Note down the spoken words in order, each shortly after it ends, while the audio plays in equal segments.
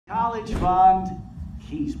College fund.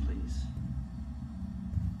 Keys, please.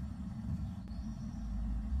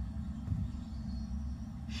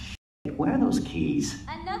 Shit, where are those keys?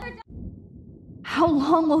 How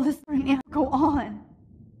long will this go on?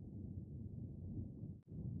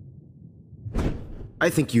 I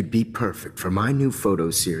think you'd be perfect for my new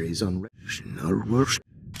photo series on worship.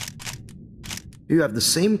 You have the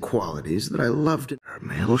same qualities that I loved in her,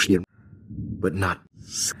 but not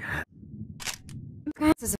Scott.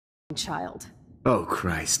 This is a child. Oh,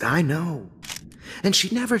 Christ, I know. And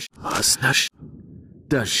she never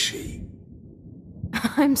does she?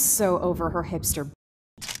 I'm so over her hipster.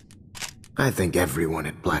 I think everyone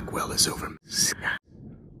at Blackwell is over Scott.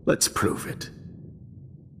 Let's prove it.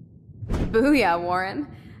 Booyah, Warren.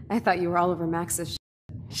 I thought you were all over Max's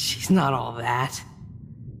She's not all that.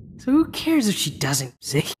 So who cares if she doesn't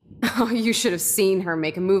see? Oh, you should have seen her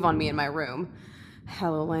make a move on me in my room.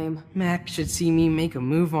 Hella lame. Max should see me make a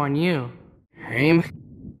move on you. Lame.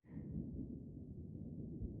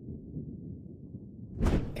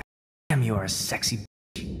 Damn, you are a sexy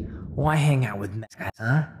bitch. Why hang out with Max,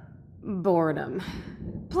 huh? Boredom.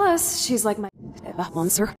 Plus, she's like my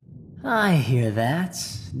monster. I hear that.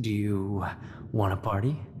 Do you want a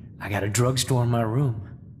party? I got a drugstore in my room.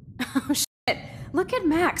 Oh shit. Look at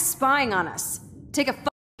Max spying on us. Take a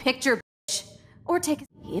picture, bitch. Or take a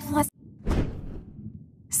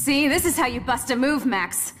See, this is how you bust a move,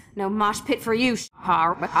 Max. No mosh pit for you.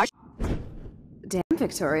 Damn,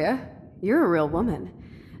 Victoria. You're a real woman.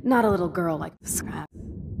 Not a little girl like Scrap.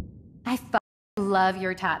 I love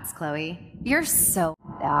your tats, Chloe. You're so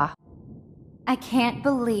I can't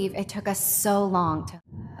believe it took us so long to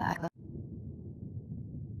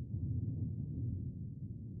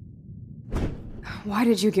Why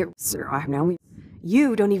did you get now?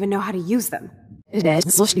 You don't even know how to use them.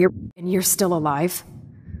 And you're still alive.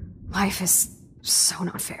 Life is so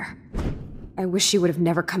not fair. I wish you would have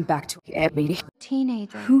never come back to me.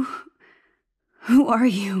 Teenager. Who are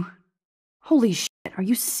you? Holy shit, are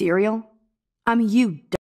you serial? I'm you,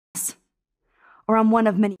 dumbass. Or I'm one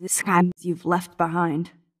of many scams you've left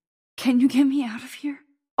behind. Can you get me out of here?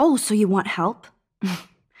 Oh, so you want help?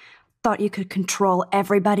 Thought you could control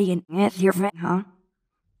everybody in your vent, huh?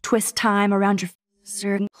 Twist time around your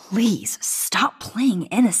finger. Please, stop playing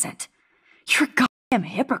innocent. You're a goddamn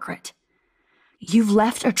hypocrite. You've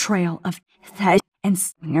left a trail of that and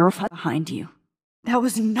snarf behind you. That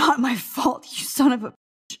was not my fault, you son of a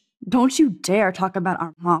bitch. Don't you dare talk about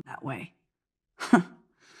our mom that way.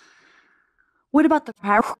 What about the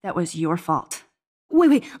power that was your fault?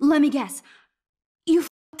 Wait, let me guess. You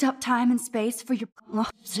fucked up time and space for your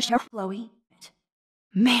Chloe.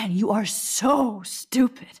 Man, you are so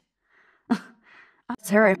stupid. I'm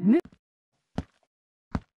sorry.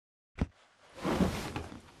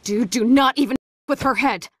 Dude, do not even with her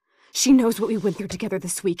head. She knows what we went through together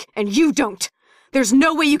this week, and you don't. There's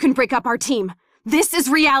no way you can break up our team. This is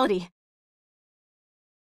reality.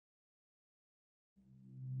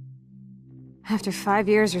 After 5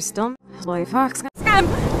 years, you're still Chloe Fox. Scam!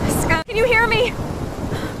 Can you hear me?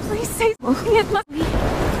 Please say something. It must be.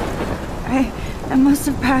 I must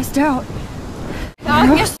have passed out.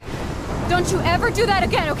 Yes. Don't you ever do that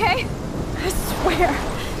again, okay? I swear.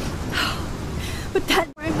 But that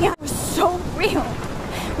was so real.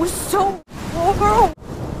 It was so overall.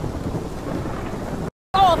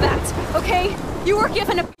 All that, okay? You were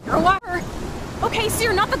given a water. Okay, so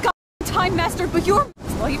you're not the time master, but you're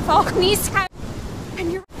Chloe Fox.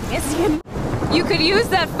 And you're him. You could use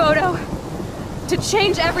that photo to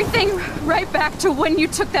change everything right back to when you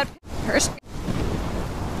took that picture.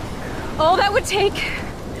 All that would take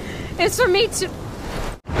is for me to...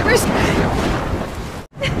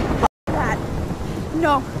 That.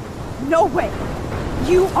 No way.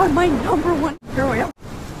 You are my #1 hero.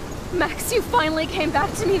 Max, you finally came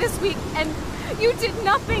back to me this week, and you did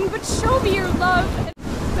nothing but show me your love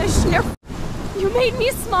and you made me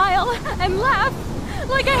smile and laugh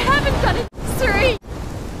like I haven't done it in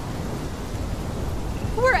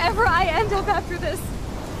wherever I end up after this,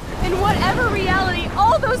 in whatever reality,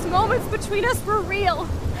 all those moments between us were real,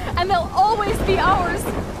 and they'll always be ours,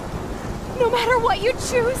 no matter what you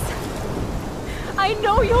choose. I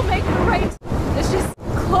know you'll make the right decision.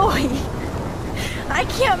 Chloe, I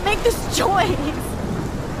can't make this choice.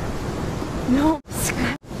 No,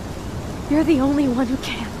 Scott, you're the only one who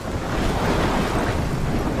can.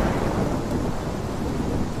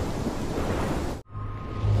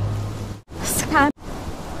 Scott,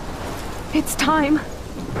 it's time.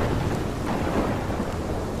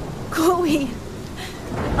 Chloe,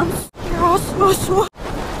 I'm so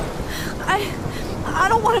I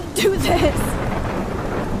don't want to do this.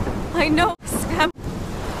 I know, Scam.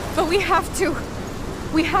 But we have to.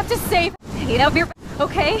 We have to save your,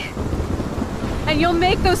 okay? And you'll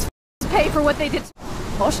make those pay for what they did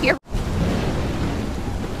to here.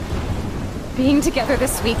 Being together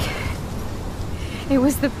this week, it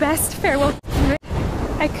was the best farewell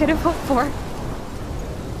I could have hoped for.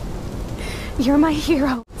 You're my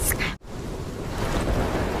hero.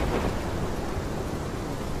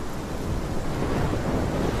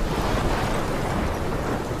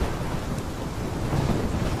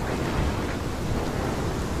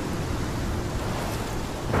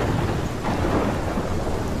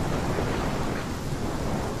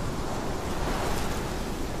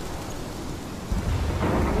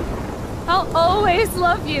 I'll always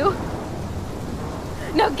love you.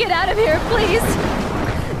 Now get out of here, please.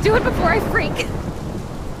 Do it before I freak.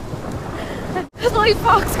 Chloe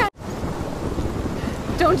Fox,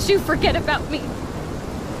 don't you forget about me.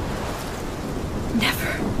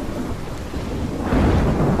 Never.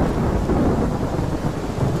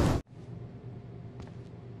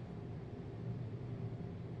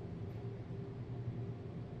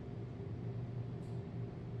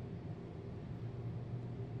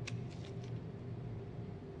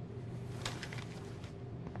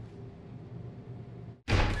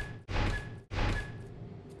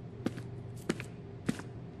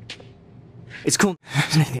 It's cool.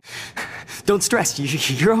 Don't stress.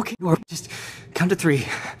 You're okay. Or just count to 3.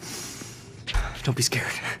 Don't be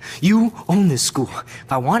scared. You own this school.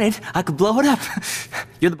 If I wanted, I could blow it up.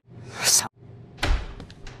 You're the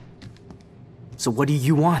So what do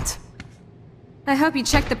you want? I hope you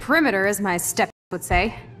check the perimeter, as my step would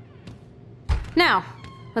say. Now,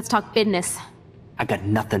 let's talk business. I got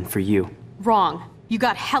nothing for you. Wrong. You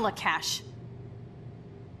got hella cash.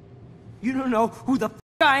 You don't know who the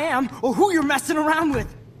I am or who you're messing around with.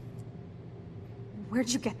 Where'd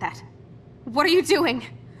you get that? What are you doing?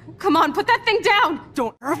 Come on, put that thing down!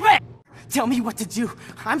 Don't hurt me! Tell me what to do.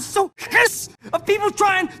 I'm so pissed of people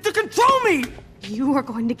trying to control me! You are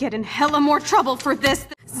going to get in hella more trouble for this.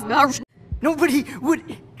 Nobody would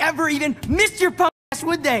ever even miss your punk ass,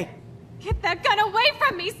 would they? Get that gun away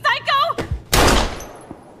from me, psycho!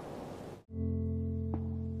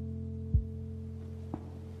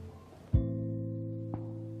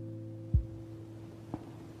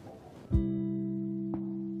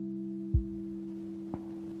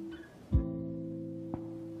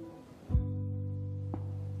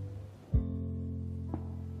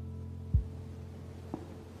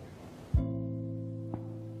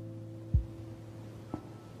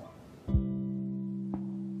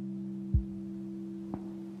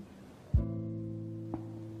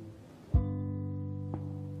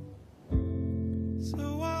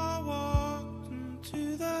 So I walked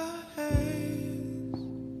into the haze,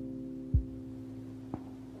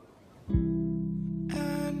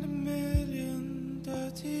 and a million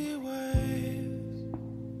dirty waves.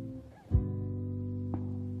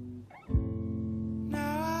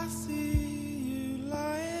 Now I see you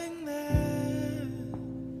lying there,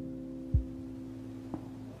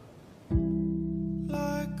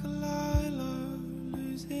 like a lilo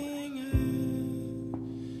losing it.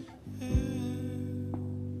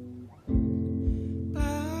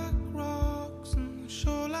 Black rocks and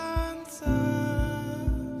shoreline surf,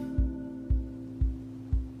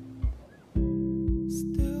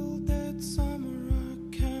 still there's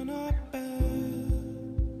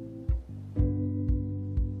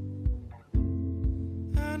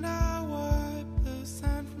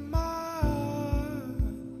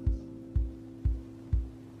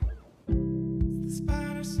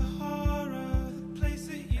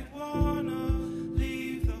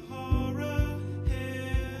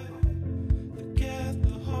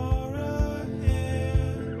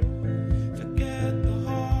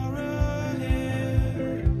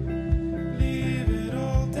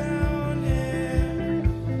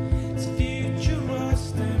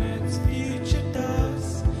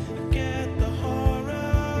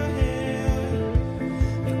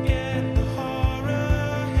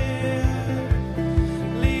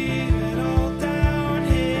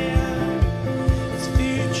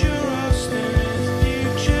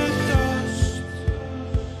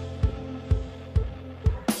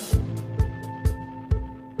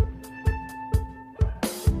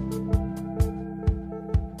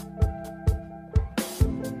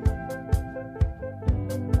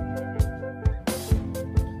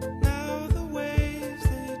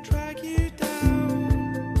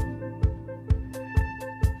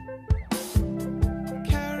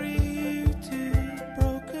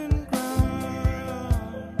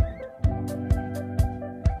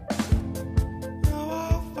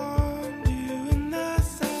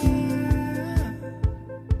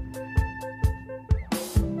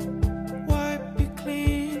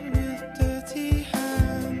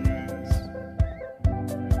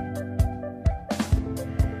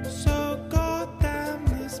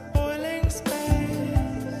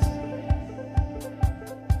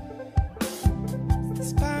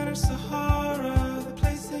Spanish Sahara.